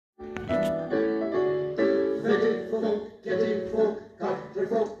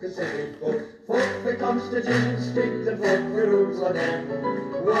city folk. Folk for Constitution Street and folk for Jerusalem.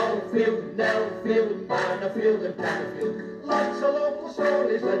 Wallfield, Nellfield, Bannerfield and Canterfield. Lots of local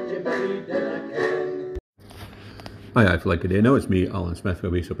stories that you may read in a can. Hi, I feel like a day now. It's me, Alan Smith,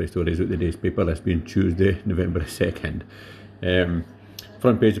 with Suppy Stories with today's paper. It's been Tuesday, November 2nd.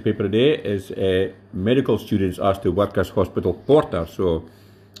 Front page of the paper today is medical students asked to work as hospital porter. So,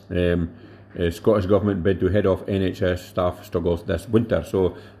 Scottish Government bid to head off NHS staff struggles this winter.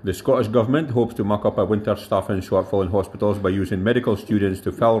 So, the Scottish Government hopes to muck up a winter staffing shortfall in hospitals by using medical students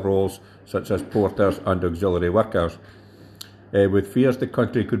to fill roles such as porters and auxiliary workers. With fears the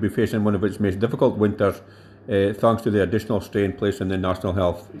country could be facing one of its most difficult winters, thanks to the additional strain placed on the National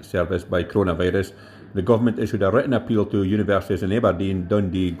Health Service by coronavirus, the government issued a written appeal to universities in Aberdeen,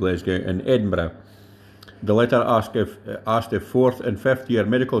 Dundee, Glasgow and Edinburgh. The letter asked if 4th and 5th year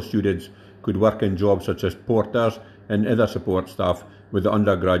medical students could work in jobs such as porters and other support staff, with the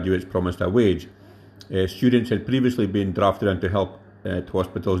undergraduates promised a wage. Students had previously been drafted in to help at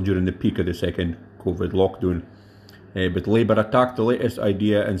hospitals during the peak of the second COVID lockdown. But Labour attacked the latest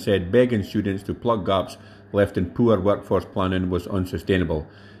idea and said begging students to plug gaps left in poor workforce planning was unsustainable.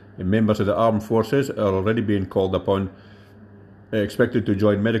 Members of the armed forces are already being called upon, expected to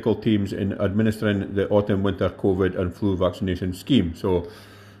join medical teams in administering the autumn-winter COVID and flu vaccination scheme. So,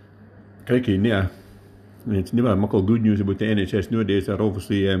 crikey, it's never muckle good news about the NHS nowadays. They're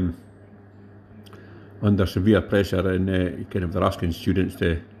obviously under severe pressure, and they're asking students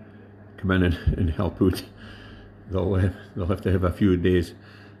to come in and help out. They'll have to have a few days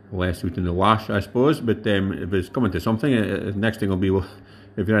less out in the lash, I suppose. But if it's coming to something, the next thing will be, well,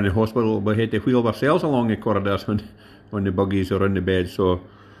 if you're in the hospital, we'll have to wheel ourselves along the corridors on the buggies or on the bed. So,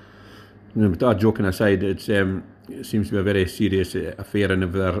 but that joking aside, it seems to be a very serious affair, and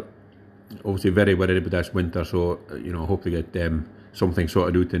if they're obviously very worried about this winter, so hope to get something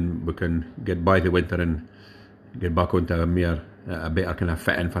sorted out and we can get by the winter and get back onto a better kind of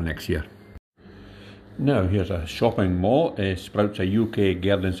fitting for next year. Now here's a shopping mall. Sprouts a UK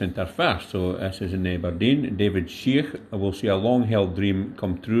garden centre first. So this is in Aberdeen. David Sheikh will see a long-held dream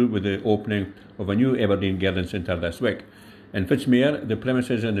come true with the opening of a new Aberdeen garden centre this week. In Fitzmere, the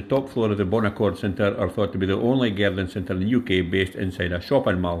premises on the top floor of the Bonaccord Centre are thought to be the only garden centre in the UK based inside a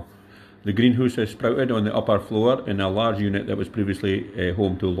shopping mall. The greenhouse is sprouted on the upper floor in a large unit that was previously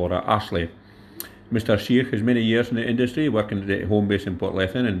home to Laura Ashley. Mr. Sheikh has many years in the industry, working at the home base in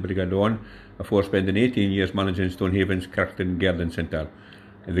Portlethen and Brigadon, before spending 18 years managing Stonehaven's Kirkton Garden Centre.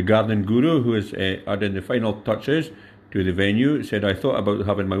 The garden guru, who is adding the final touches to the venue, said, "I thought about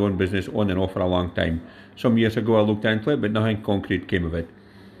having my own business on and off for a long time. Some years ago I looked into it, but nothing concrete came of it.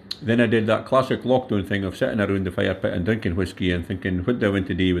 Then I did that classic lockdown thing of sitting around the fire pit and drinking whiskey and thinking, what do I want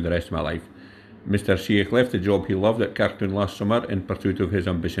to do with the rest of my life?" Mr. Sheikh left the job he loved at Kirkton last summer in pursuit of his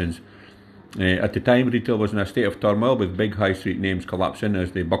ambitions. At the time, retail was in a state of turmoil, with big high street names collapsing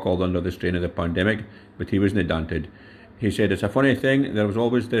as they buckled under the strain of the pandemic, but he wasn't daunted. He said, "It's a funny thing, there was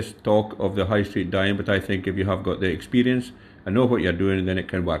always this talk of the high street dying, but I think if you have got the experience and know what you're doing, then it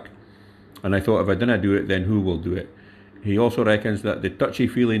can work. And I thought, if I didn't do it, then who will do it?" He also reckons that the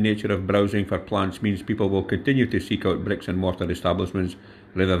touchy-feely nature of browsing for plants means people will continue to seek out bricks and mortar establishments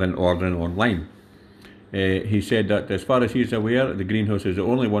rather than ordering online. He said that as far as he's aware, the greenhouse is the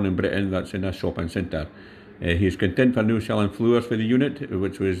only one in Britain that's in a shopping centre. He is content for now selling flowers for the unit,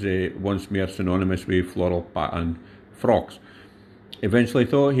 which was once mere synonymous with floral pattern frocks. Eventually,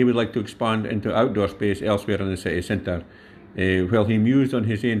 though, he would like to expand into outdoor space elsewhere in the city centre. While he mused on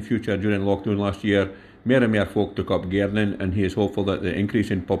his own future during lockdown last year, more and more folk took up gardening, and he is hopeful that the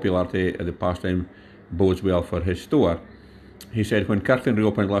increase in popularity of the pastime bodes well for his store. He said, "When Kirkton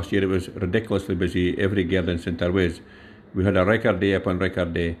reopened last year, it was ridiculously busy. Every garden centre was. We had a record day upon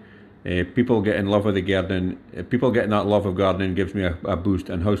record day. People getting love of the garden. People getting that love of gardening gives me a boost,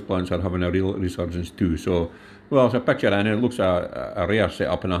 and houseplants are having a real resurgence too." So, well, it's a picture, and it looks a rare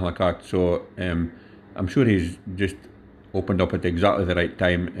setup and all like that. So, I'm sure he's just opened up at exactly the right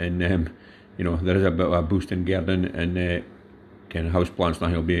time, and there is a bit of a boost in gardening, and kind of houseplants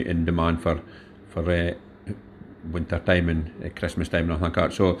now will be in demand for winter time and Christmas time and all like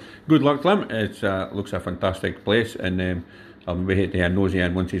that. So good luck to him. It looks a fantastic place, and I'll be here to have a nosy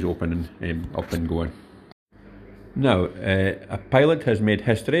in once he's open and up and going. Now, a pilot has made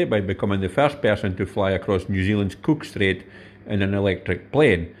history by becoming the first person to fly across New Zealand's Cook Strait in an electric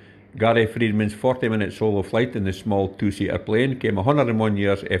plane. Gary Friedman's 40-minute solo flight in the small two-seater plane came 101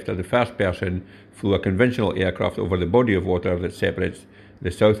 years after the first person flew a conventional aircraft over the body of water that separates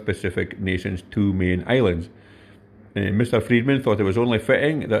the South Pacific nation's two main islands. Mr. Friedman thought it was only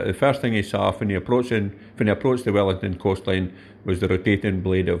fitting that the first thing he saw when he approached the Wellington coastline was the rotating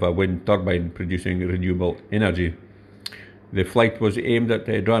blade of a wind turbine producing renewable energy. The flight was aimed at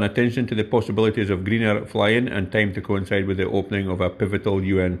drawing attention to the possibilities of greener flying and timed to coincide with the opening of a pivotal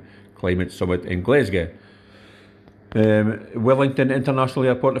UN climate summit in Glasgow. Wellington International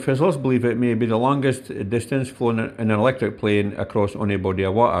Airport officials believe it may be the longest distance flown in an electric plane across any body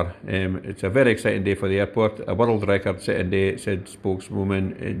of water. It's a very exciting day for the airport, a world record setting day, said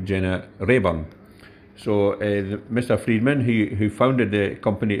spokeswoman Jenna Rayburn. So Mr. Friedman, who founded the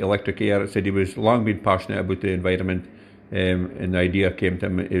company Electric Air, said he was long been passionate about the environment, and the idea came to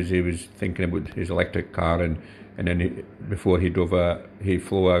him as he was thinking about his electric car, and then before he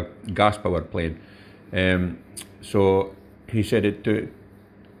flew a gas-powered plane. So he said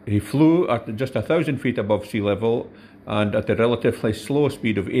he flew at just 1,000 feet above sea level and at a relatively slow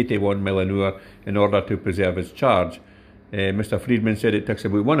speed of 81 mile an hour in order to preserve its charge. Mr. Friedman said it takes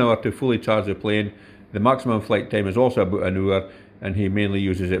about 1 hour to fully charge the plane. The maximum flight time is also about an hour, and he mainly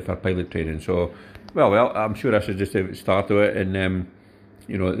uses it for pilot training. So, well, I'm sure this is just the start of it. And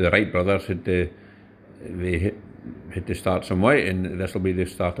the Wright brothers had to start some way, and this will be the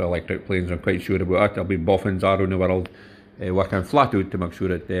start of electric planes. I'm quite sure about it. There'll be boffins around the world working flat out to make sure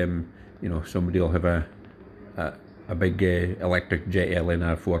that somebody will have a big electric jet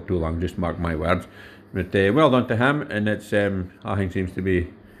airliner for too long. Just mark my words. But well done to him, and it's I think seems to be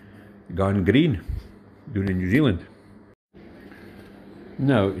gone green down in New Zealand.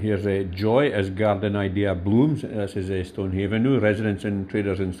 Now, here's a joy as garden idea blooms. This is Stonehaven now. Residents and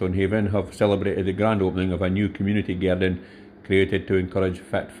traders in Stonehaven have celebrated the grand opening of a new community garden created to encourage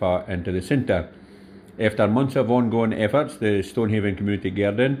fit fat into the centre. After months of ongoing efforts, the Stonehaven Community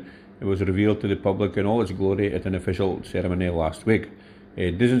Garden was revealed to the public in all its glory at an official ceremony last week.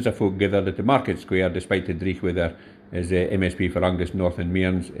 Dozens of folk gathered at the market square despite the dreich weather as the MSP for Angus North and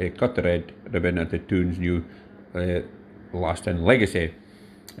Mearns cut the red ribbon at the town's new lasting legacy.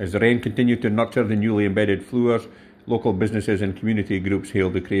 As the rain continued to nurture the newly embedded floors, local businesses and community groups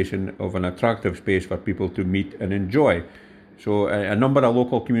hailed the creation of an attractive space for people to meet and enjoy. So a number of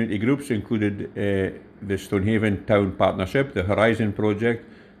local community groups included the Stonehaven Town Partnership, the Horizon Project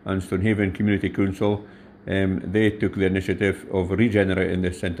and Stonehaven Community Council. They took the initiative of regenerating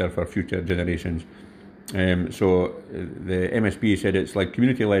the centre for future generations. So the MSP said it's like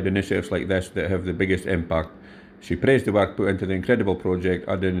community-led initiatives like this that have the biggest impact. She praised the work put into the incredible project,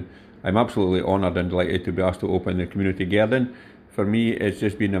 adding, "I'm absolutely honoured and delighted to be asked to open the community garden. For me, it's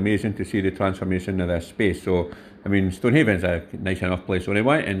just been amazing to see the transformation of this space." So, I mean, Stonehaven's a nice enough place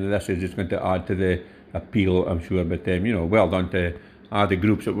anyway, and this is just going to add to the appeal, I'm sure. But, well done to all the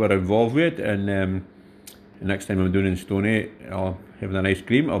groups that were involved with it. And the next time I'm doing in Stoney, I'll have an ice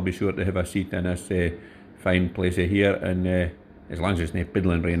cream. I'll be sure to have a seat in this fine place here, and as long as it's not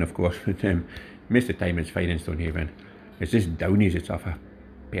piddling rain, of course. But most of the time it's fine in Stonehaven. It's just Downies, it's off a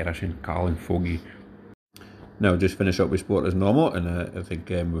perishing, cold and foggy. Now, just finish up with sport as normal, and I think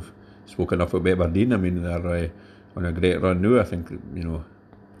we've spoken enough about Aberdeen. I mean, they're on a great run now. I think,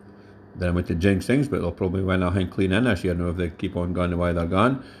 they're about to jinx things, but they'll probably win, I think, clean in this year now if they keep on going the way they're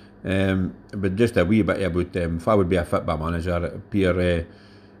going. But just a wee bit about if I would be a football manager, Pierre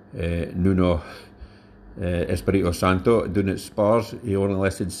Nuno Espirito Santo doing at Spurs, he only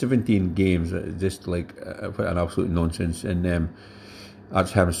lasted 17 games, just like an absolute nonsense. And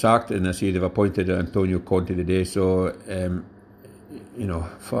that's him sacked, and I see they've appointed Antonio Conte today. So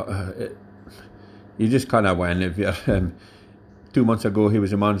you just can't win if you're. 2 months ago, he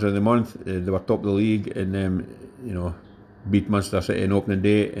was the manager of the month. They were top of the league, and beat Manchester City on opening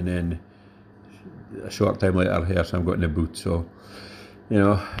day, and then a short time later, here some got in the boot. So,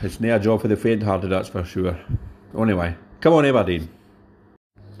 it's not a job for the faint-hearted, that's for sure. Anyway, come on, Aberdeen.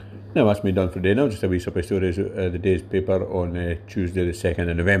 Now, that's me done for today now. Just a wee suppy stories of the day's paper on Tuesday the 2nd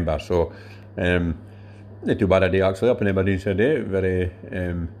of November. So, not too bad a day actually up in Aberdeen today. Very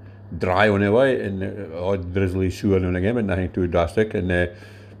dry on the way, and odd drizzly shower now and again, but nothing too drastic, and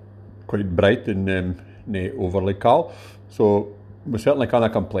quite bright and not overly cold. So, we certainly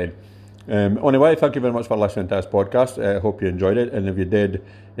can't complain. Anyway, thank you very much for listening to this podcast. I hope you enjoyed it, and if you did,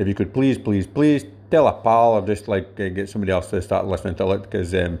 if you could please tell a pal, or just get somebody else to start listening to it,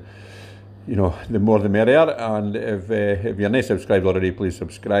 because the more the merrier. And if you're not subscribed already, please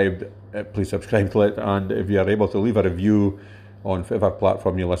subscribe to it. And if you're able to leave a review on whatever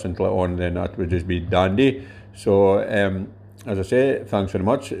platform you listen to it on, then that would just be dandy. So as I say, thanks very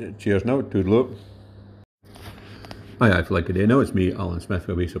much. Cheers now, toodaloo. Hi, I feel like today now it's me, Alan Smith,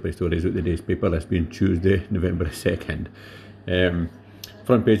 with a wee suppy stories out the day's paper. It's been Tuesday, November 2nd.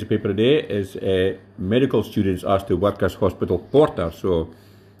 front page of the paper today is medical students asked to work as hospital porters. So,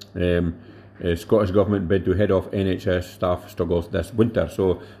 Scottish Government bid to head off NHS staff struggles this winter.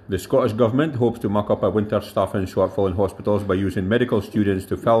 So, the Scottish Government hopes to muck up a winter staffing shortfall in hospitals by using medical students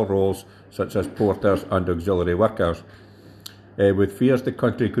to fill roles such as porters and auxiliary workers. With fears the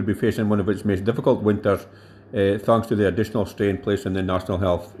country could be facing one of its most difficult winters, thanks to the additional strain placed on the National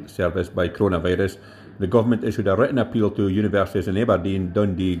Health Service by coronavirus, the government issued a written appeal to universities in Aberdeen,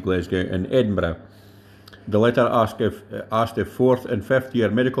 Dundee, Glasgow and Edinburgh. The letter asked if 4th and 5th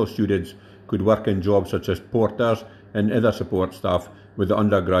year medical students could work in jobs such as porters and other support staff, with the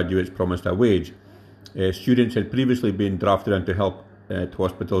undergraduates promised a wage. Students had previously been drafted into help at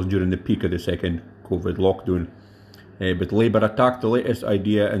hospitals during the peak of the second COVID lockdown. But Labour attacked the latest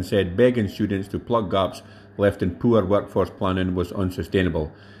idea and said begging students to plug gaps left in poor workforce planning was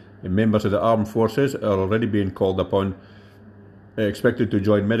unsustainable. Members of the armed forces are already being called upon, expected to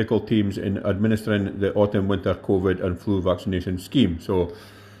join medical teams in administering the autumn-winter COVID and flu vaccination scheme. So,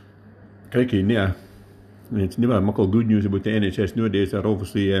 crikey, it's never muckle good news about the NHS nowadays. They're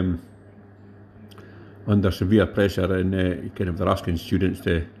obviously under severe pressure, and they're asking students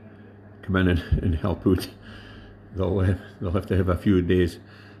to come in and help out. They'll have to have a few days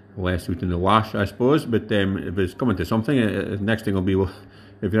less out in the lash, I suppose. But if it's coming to something, the next thing will be, well,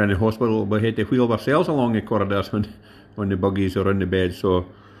 if you're in a hospital, we'll have to wheel ourselves along the corridors on the buggies or on the bed. So,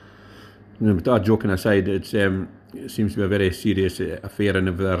 but that joking aside, it seems to be a very serious affair, and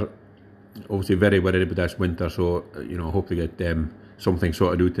they're obviously very worried about this winter. So, I hope to get something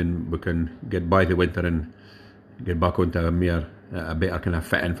sorted out and we can get by the winter and get back onto a better kind of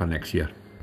fit in for next year.